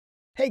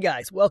Hey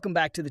guys, welcome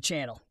back to the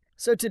channel.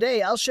 So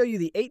today I'll show you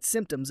the 8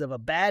 symptoms of a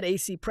bad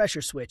AC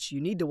pressure switch you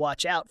need to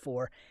watch out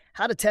for,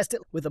 how to test it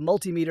with a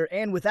multimeter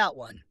and without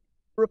one,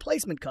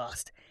 replacement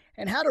cost,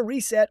 and how to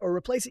reset or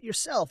replace it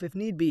yourself if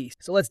need be.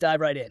 So let's dive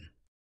right in.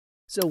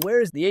 So where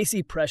is the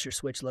AC pressure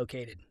switch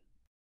located?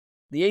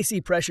 The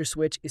AC pressure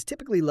switch is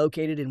typically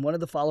located in one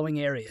of the following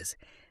areas,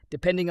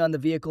 depending on the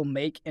vehicle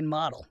make and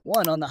model.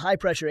 1. On the high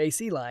pressure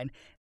AC line,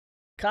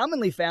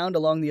 commonly found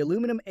along the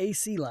aluminum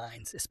AC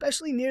lines,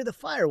 especially near the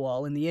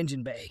firewall in the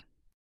engine bay.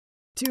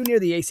 2. Near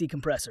the AC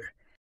compressor,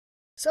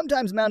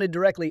 sometimes mounted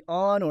directly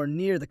on or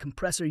near the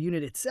compressor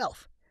unit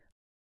itself.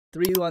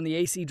 3. On the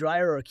AC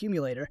dryer or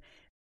accumulator.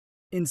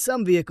 In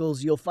some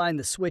vehicles, you'll find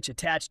the switch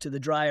attached to the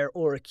dryer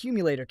or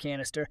accumulator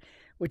canister,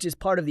 which is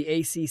part of the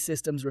AC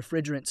system's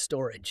refrigerant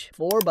storage.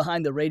 4.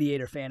 Behind the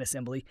radiator fan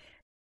assembly.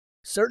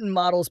 Certain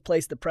models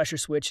place the pressure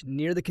switch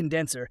near the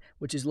condenser,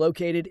 which is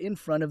located in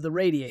front of the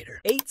radiator.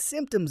 8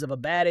 symptoms of a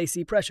bad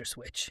AC pressure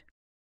switch.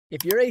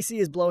 If your AC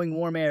is blowing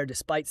warm air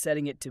despite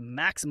setting it to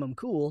maximum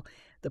cool,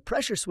 the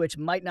pressure switch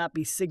might not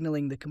be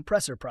signaling the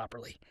compressor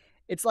properly.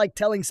 It's like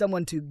telling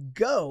someone to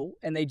go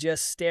and they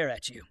just stare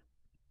at you.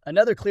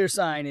 Another clear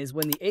sign is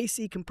when the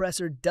AC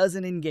compressor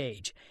doesn't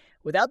engage.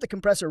 Without the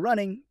compressor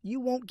running, you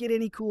won't get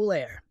any cool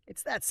air.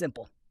 It's that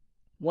simple.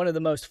 One of the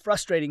most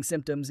frustrating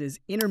symptoms is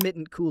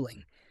intermittent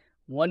cooling.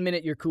 1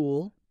 minute you're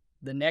cool,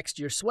 the next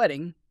you're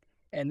sweating,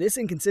 and this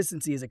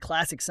inconsistency is a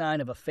classic sign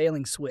of a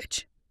failing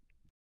switch.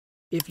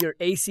 If your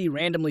AC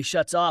randomly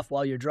shuts off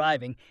while you're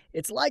driving,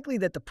 it's likely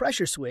that the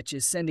pressure switch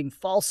is sending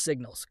false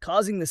signals,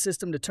 causing the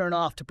system to turn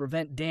off to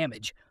prevent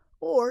damage,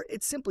 or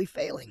it's simply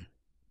failing.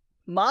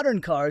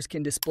 Modern cars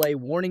can display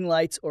warning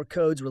lights or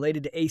codes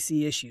related to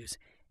AC issues.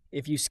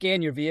 If you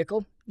scan your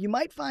vehicle, you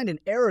might find an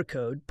error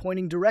code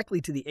pointing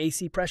directly to the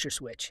AC pressure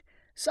switch.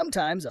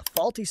 Sometimes a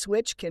faulty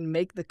switch can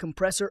make the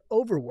compressor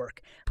overwork,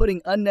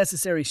 putting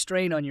unnecessary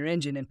strain on your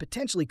engine and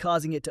potentially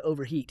causing it to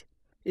overheat.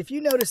 If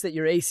you notice that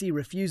your AC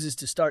refuses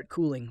to start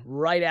cooling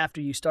right after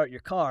you start your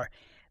car,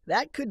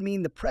 that could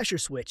mean the pressure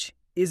switch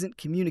isn't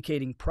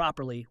communicating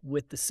properly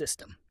with the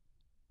system.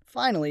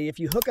 Finally, if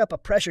you hook up a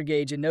pressure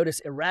gauge and notice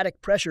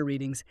erratic pressure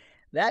readings,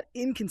 that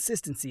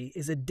inconsistency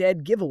is a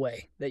dead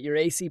giveaway that your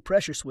AC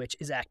pressure switch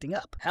is acting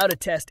up. How to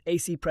test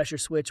AC pressure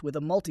switch with a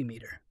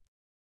multimeter.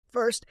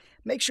 First,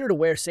 make sure to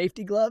wear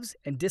safety gloves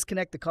and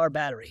disconnect the car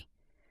battery.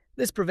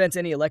 This prevents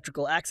any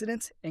electrical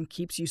accidents and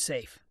keeps you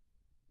safe.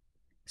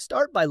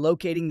 Start by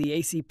locating the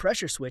AC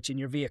pressure switch in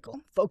your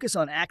vehicle. Focus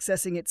on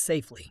accessing it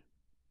safely.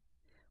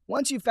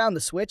 Once you've found the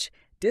switch,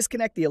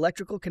 disconnect the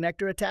electrical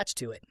connector attached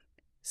to it.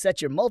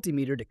 Set your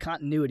multimeter to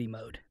continuity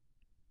mode.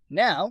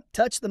 Now,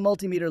 touch the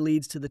multimeter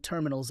leads to the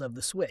terminals of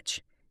the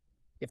switch.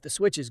 If the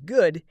switch is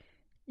good,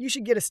 you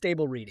should get a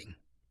stable reading.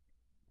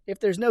 If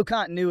there's no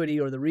continuity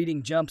or the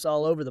reading jumps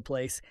all over the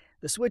place,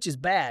 the switch is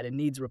bad and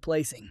needs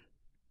replacing.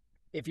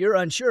 If you're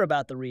unsure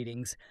about the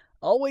readings,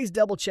 always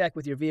double-check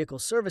with your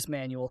vehicle's service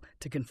manual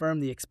to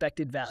confirm the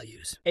expected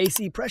values.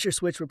 AC pressure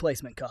switch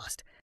replacement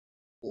cost.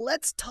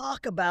 Let's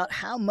talk about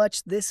how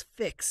much this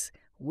fix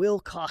will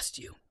cost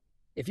you.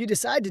 If you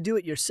decide to do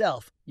it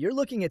yourself, you're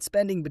looking at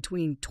spending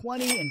between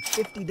 $20 and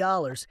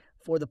 $50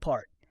 for the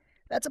part.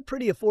 That's a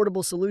pretty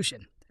affordable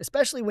solution,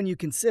 especially when you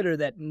consider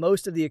that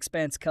most of the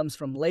expense comes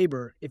from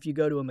labor if you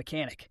go to a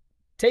mechanic.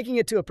 Taking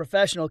it to a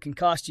professional can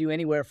cost you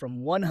anywhere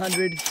from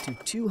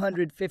 $100 to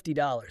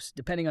 $250,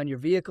 depending on your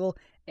vehicle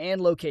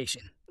and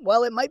location.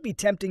 While it might be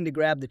tempting to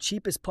grab the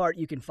cheapest part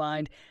you can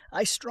find,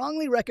 I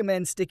strongly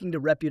recommend sticking to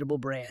reputable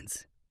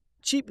brands.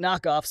 Cheap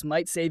knockoffs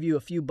might save you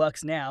a few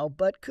bucks now,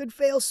 but could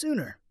fail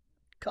sooner,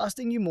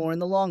 costing you more in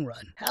the long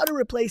run. How to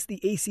replace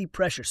the AC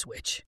pressure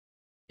switch.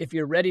 If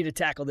you're ready to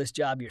tackle this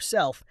job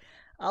yourself,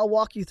 I'll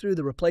walk you through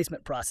the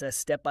replacement process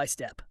step by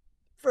step.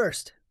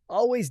 First,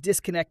 always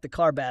disconnect the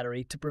car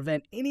battery to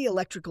prevent any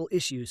electrical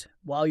issues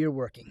while you're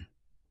working.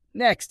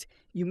 Next,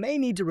 you may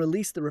need to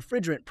release the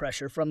refrigerant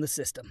pressure from the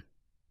system.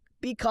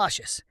 Be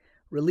cautious.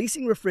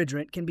 Releasing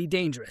refrigerant can be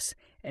dangerous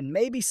and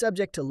may be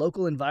subject to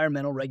local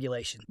environmental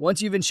regulations.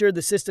 Once you've ensured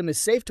the system is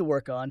safe to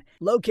work on,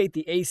 locate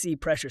the AC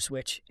pressure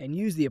switch and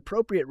use the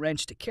appropriate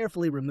wrench to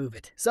carefully remove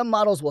it. Some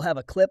models will have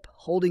a clip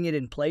holding it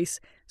in place,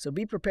 so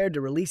be prepared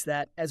to release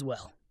that as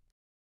well.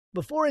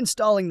 Before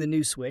installing the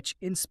new switch,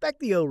 inspect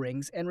the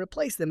O-rings and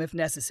replace them if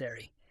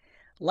necessary.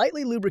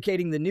 Lightly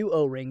lubricating the new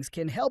O-rings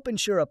can help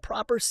ensure a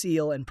proper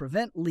seal and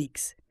prevent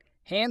leaks.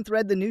 Hand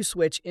thread the new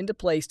switch into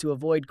place to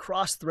avoid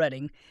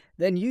cross-threading,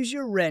 then use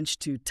your wrench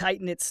to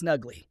tighten it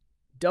snugly.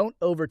 Don't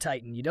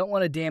over-tighten, you don't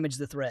want to damage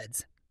the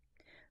threads.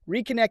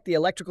 Reconnect the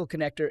electrical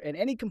connector and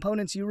any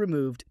components you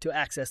removed to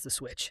access the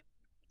switch.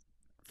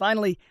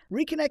 Finally,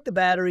 reconnect the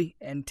battery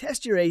and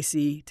test your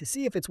AC to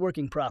see if it's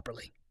working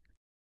properly.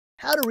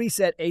 How to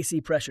reset AC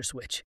pressure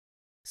switch.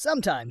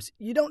 Sometimes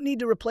you don't need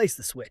to replace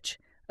the switch.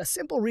 A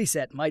simple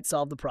reset might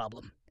solve the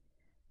problem.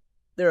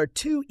 There are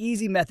 2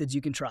 easy methods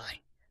you can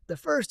try. The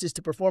first is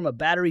to perform a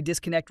battery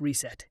disconnect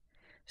reset.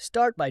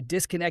 Start by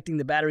disconnecting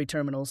the battery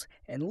terminals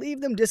and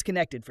leave them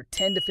disconnected for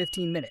 10 to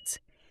 15 minutes.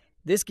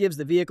 This gives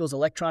the vehicle's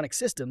electronic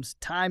systems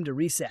time to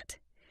reset.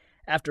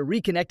 After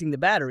reconnecting the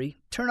battery,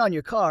 turn on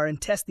your car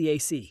and test the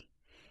AC.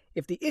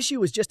 If the issue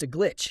was just a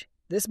glitch,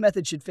 this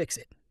method should fix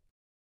it.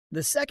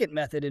 The second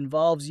method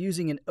involves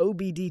using an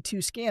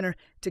OBD2 scanner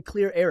to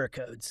clear error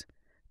codes.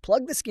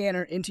 Plug the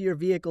scanner into your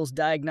vehicle's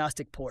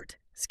diagnostic port,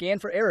 scan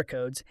for error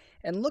codes,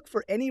 and look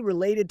for any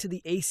related to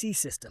the AC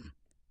system.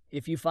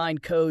 If you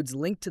find codes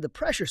linked to the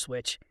pressure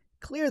switch,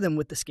 clear them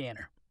with the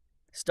scanner.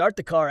 Start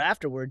the car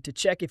afterward to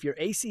check if your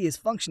AC is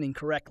functioning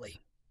correctly.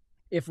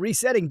 If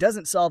resetting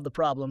doesn't solve the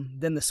problem,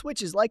 then the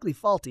switch is likely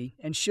faulty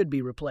and should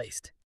be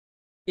replaced.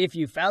 If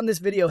you found this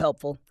video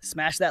helpful,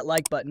 smash that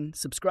like button,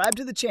 subscribe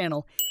to the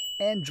channel,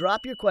 and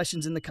drop your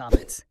questions in the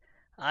comments.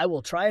 I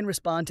will try and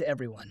respond to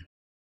everyone.